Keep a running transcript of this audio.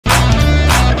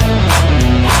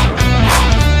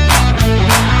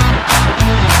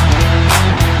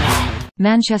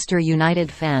Manchester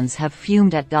United fans have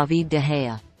fumed at David de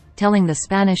Gea, telling the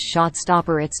Spanish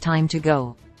shot-stopper it's time to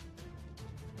go.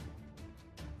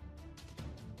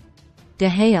 De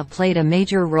Gea played a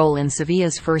major role in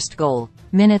Sevilla's first goal,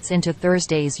 minutes into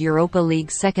Thursday's Europa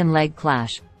League second-leg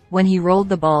clash, when he rolled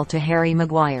the ball to Harry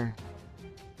Maguire.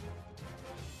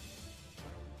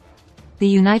 The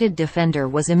United defender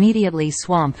was immediately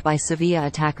swamped by Sevilla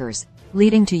attackers,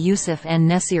 leading to Youssef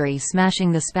En-Nesyri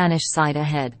smashing the Spanish side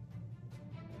ahead.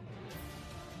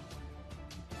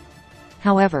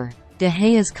 However, De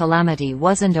Gea's calamity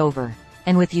wasn't over,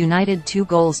 and with United 2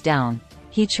 goals down,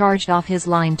 he charged off his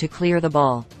line to clear the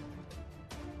ball.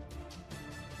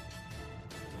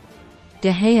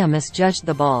 De Gea misjudged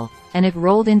the ball, and it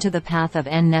rolled into the path of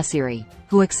En-Nesyri,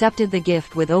 who accepted the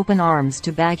gift with open arms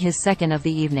to bag his second of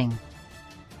the evening.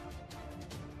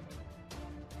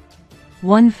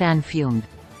 One fan fumed,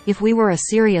 "If we were a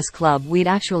serious club we'd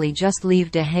actually just leave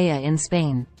De Gea in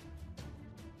Spain.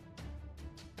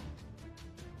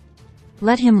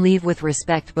 Let him leave with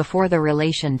respect before the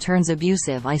relation turns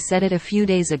abusive. I said it a few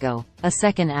days ago," a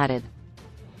second added.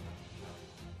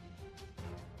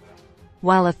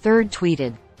 While a third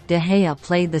tweeted, "De Gea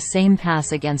played the same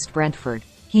pass against Brentford.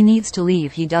 He needs to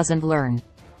leave, he doesn't learn.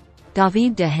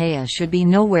 David de Gea should be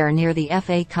nowhere near the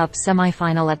FA Cup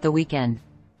semi-final at the weekend.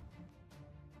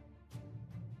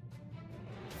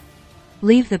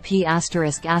 Leave the P***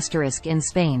 in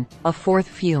Spain," a fourth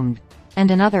fumed. And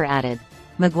another added,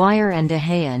 "Maguire and De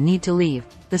Gea need to leave,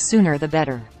 the sooner the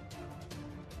better."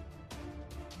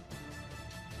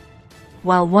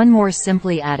 While one more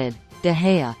simply added, "De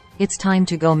Gea, it's time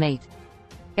to go, mate."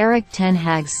 Erik ten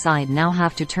Hag's side now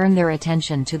have to turn their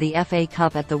attention to the FA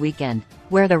Cup at the weekend,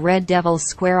 where the Red Devils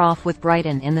square off with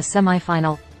Brighton in the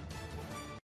semi-final.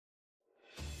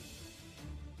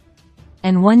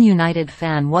 And one United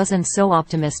fan wasn't so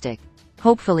optimistic.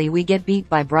 "Hopefully we get beat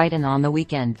by Brighton on the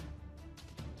weekend.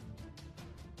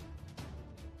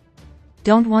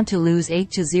 Don't want to lose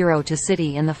 8-0 to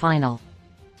City in the final."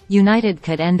 United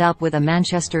could end up with a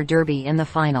Manchester derby in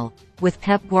the final, with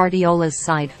Pep Guardiola's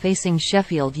side facing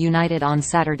Sheffield United on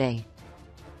Saturday.